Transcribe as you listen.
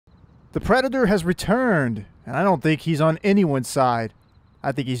The Predator has returned, and I don't think he's on anyone's side.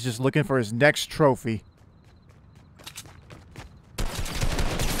 I think he's just looking for his next trophy.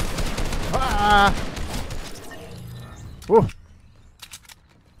 Ah! Whoa.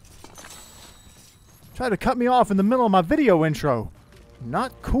 Tried to cut me off in the middle of my video intro.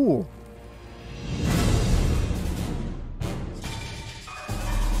 Not cool.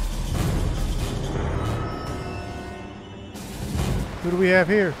 Who do we have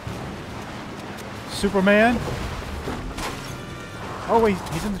here? Superman? Oh wait,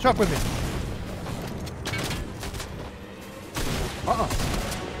 he's in the truck with me.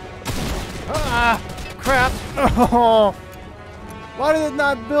 Ah! Crap! Oh! Why did it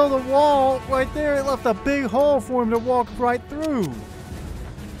not build a wall right there? It left a big hole for him to walk right through.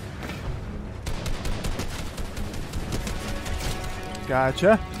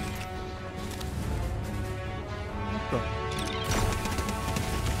 Gotcha.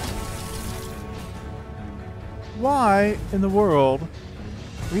 Why in the world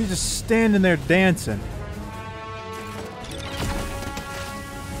were you just standing there dancing?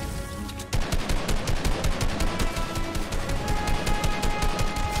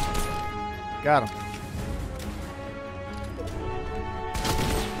 Got him.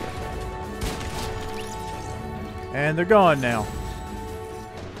 And they're gone now.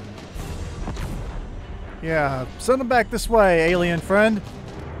 Yeah, send them back this way, alien friend.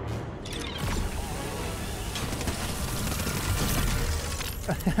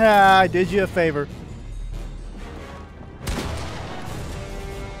 I did you a favor.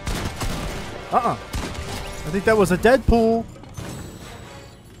 I think that was a Deadpool.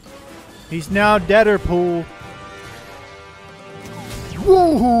 He's now Deaderpool.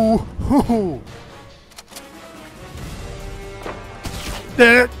 Woohoo!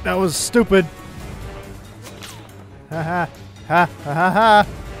 That was stupid. Ha ha ha ha ha ha.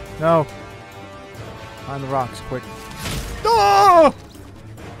 No. On the rocks, quick. Oh!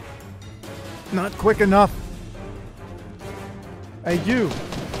 Not quick enough. Hey, you.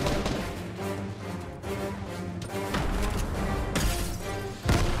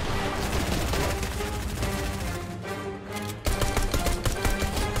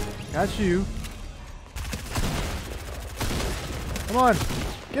 Got you. Come on.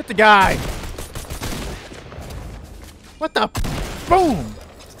 Get the guy. What the? Boom!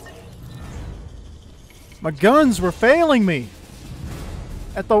 My guns were failing me.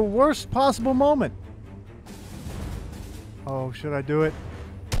 At the worst possible moment. Oh, should I do it?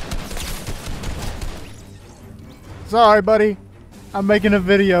 Sorry, buddy. I'm making a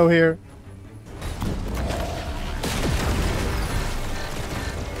video here.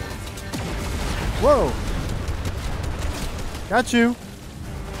 Whoa. Got you.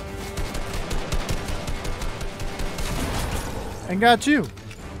 And got you.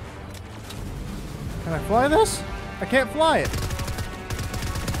 Can I fly this? I can't fly it.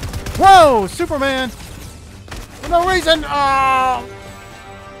 Whoa! Superman! For no reason! Oh!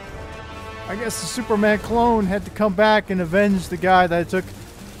 I guess the Superman clone had to come back and avenge the guy that I took,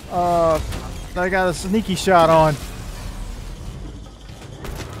 that I got a sneaky shot on.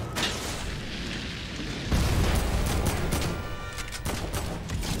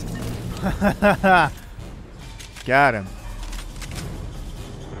 Got him.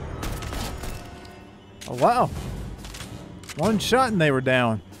 Oh, wow. One shot and they were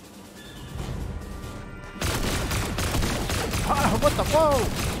down. Ah, what the? Whoa!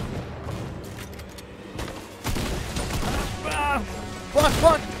 Ah, block,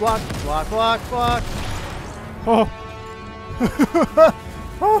 block, block, block, block, block. Oh.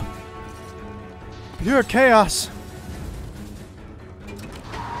 Oh. You're chaos.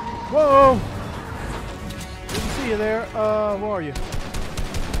 Whoa! Didn't see you there. Where are you?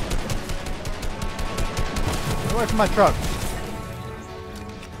 Get away from my truck.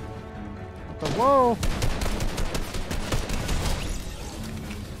 What the? Whoa!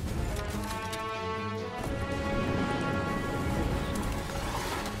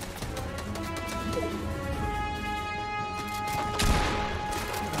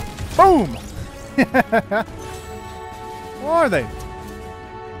 Boom! Where are they?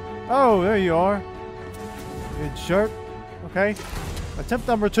 Oh, there you are. Good shirt. Okay. Attempt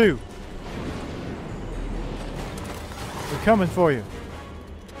number 2. We're coming for you.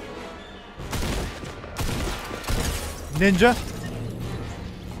 Ninja.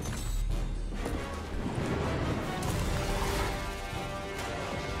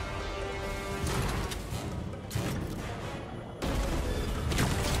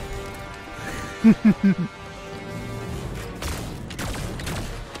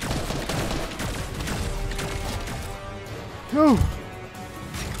 Whew.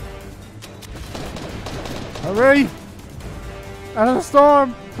 Hurry! Out of the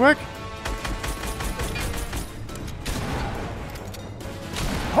storm! Quick!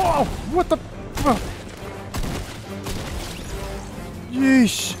 Oh! What the?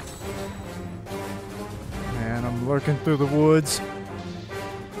 Yeesh! Man, I'm lurking through the woods.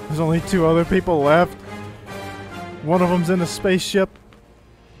 There's only 2 other people left. One of them's in a spaceship.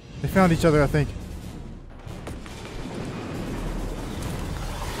 They found each other, I think.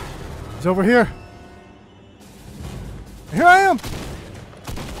 He's over here. Here I am!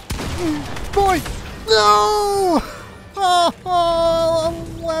 Boy! No! Oh,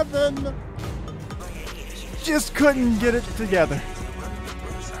 11! Just couldn't get it together.